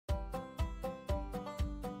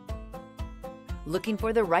Looking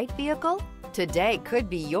for the right vehicle? Today could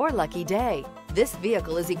be your lucky day. This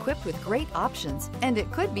vehicle is equipped with great options, and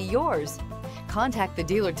it could be yours. Contact the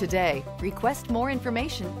dealer today, request more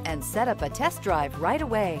information, and set up a test drive right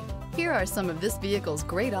away. Here are some of this vehicle's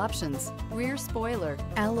great options: rear spoiler,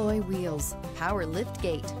 alloy wheels, power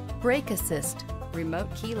liftgate, brake assist,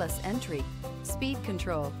 remote keyless entry, speed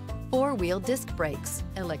control, four-wheel disc brakes,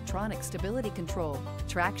 electronic stability control,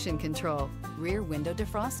 traction control, rear window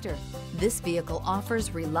defroster. This vehicle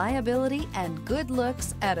offers reliability and good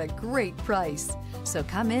looks at a great price. So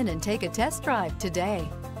come in and take a test drive today.